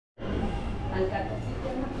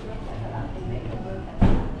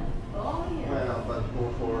Well, but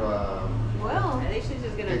for Well, I think she's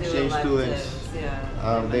just gonna do exchange students,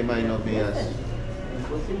 they might not be as.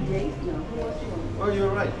 Well, you're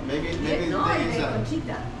right. Maybe there is a.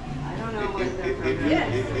 I don't know what they're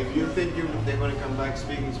If you think they're going to come back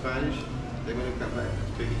speaking Spanish, they're going to come back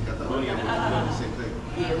speaking Catalonian, which is not the same thing.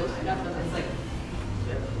 It's like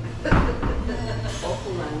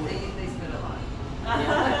they spit a lot.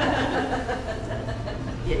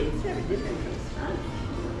 Yeah, it's very different from Spanish.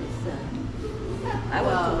 I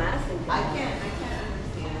went to Mass and I can't understand.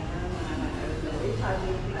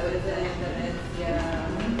 I was in it, yeah.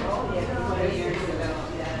 Oh, yeah, 20 years ago.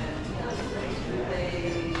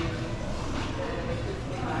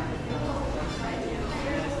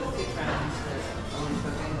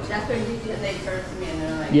 That's when they turned to me and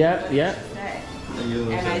they're like, yeah.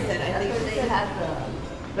 And I said, I think they had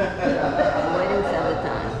the weddings at the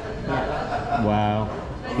time. Yeah. Wow,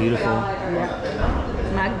 beautiful.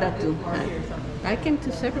 Yeah. Magda too. I came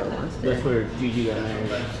to several ones there. That's where Gigi got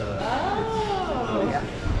married. oh, Yeah.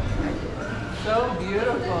 so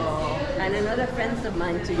beautiful. And another friends of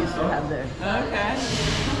mine too used to have their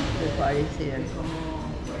parties here.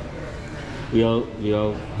 We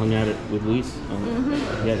all hung out with Luis.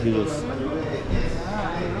 Yeah,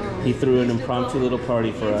 he threw an impromptu little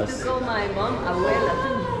party for I used us. to call my mom abuela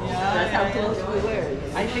too. That's how close we were.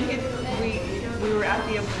 I think we were at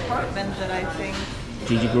the apartment that I think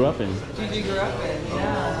Gigi grew up in. Gigi grew up in.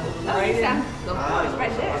 Yeah. Right in. Of course,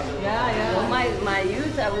 right there. Yeah. Well, my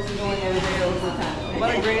youth, I was going over there all the time.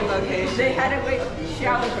 What a great location. They had a great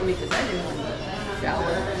shower for me because I didn't want to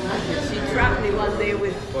shower. She trapped me one day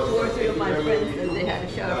with 2 or 3 of my friends, and they had a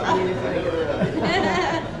shower for me before I got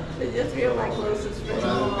out. They're just 3 of my closest friends.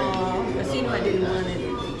 Because you know I didn't want it.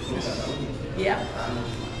 Yeah.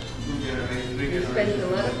 We spent a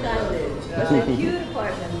lot of time there. It was a huge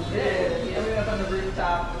apartment. Yeah, we were up on the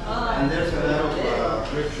rooftop. And there's a lot of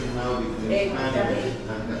friction now between Spanish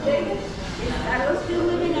and Is Carlos still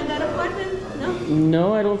living in that apartment? No?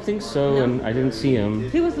 No, I don't think so, and I didn't see him.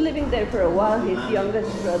 He was living there for a while, his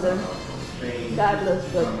youngest brother, Carlos,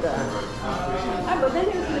 but then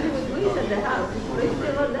he was living with Luis at the house. Is Luis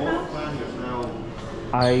still at the house?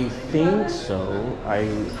 I think so.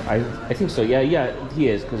 I think so. Yeah, he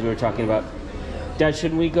is, because we were talking about. Dad,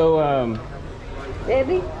 shouldn't we go?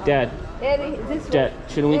 Eddie? Dad, Eddie, this way. Dad,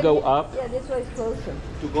 shouldn't we go up? Yeah, this way is closer.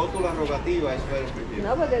 To go to La Rogativa is very pretty.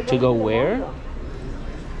 No, but they're To going go the where? Morro.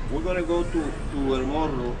 We're going to go to El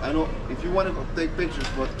Morro. I know if you want to go take pictures,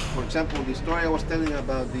 but for example, the story I was telling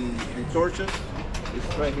about the torches is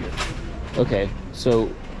right here. Okay, so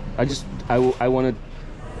I want to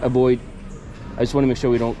avoid. I just want to make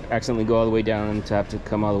sure we don't accidentally go all the way down and to have to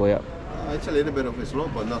come all the way up. It's a little bit of a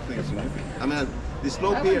slope, but nothing significant. I mean, the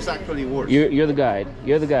slope here is actually worse. You're the guide.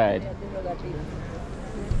 You're the guide.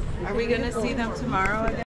 Are we going to see them tomorrow again?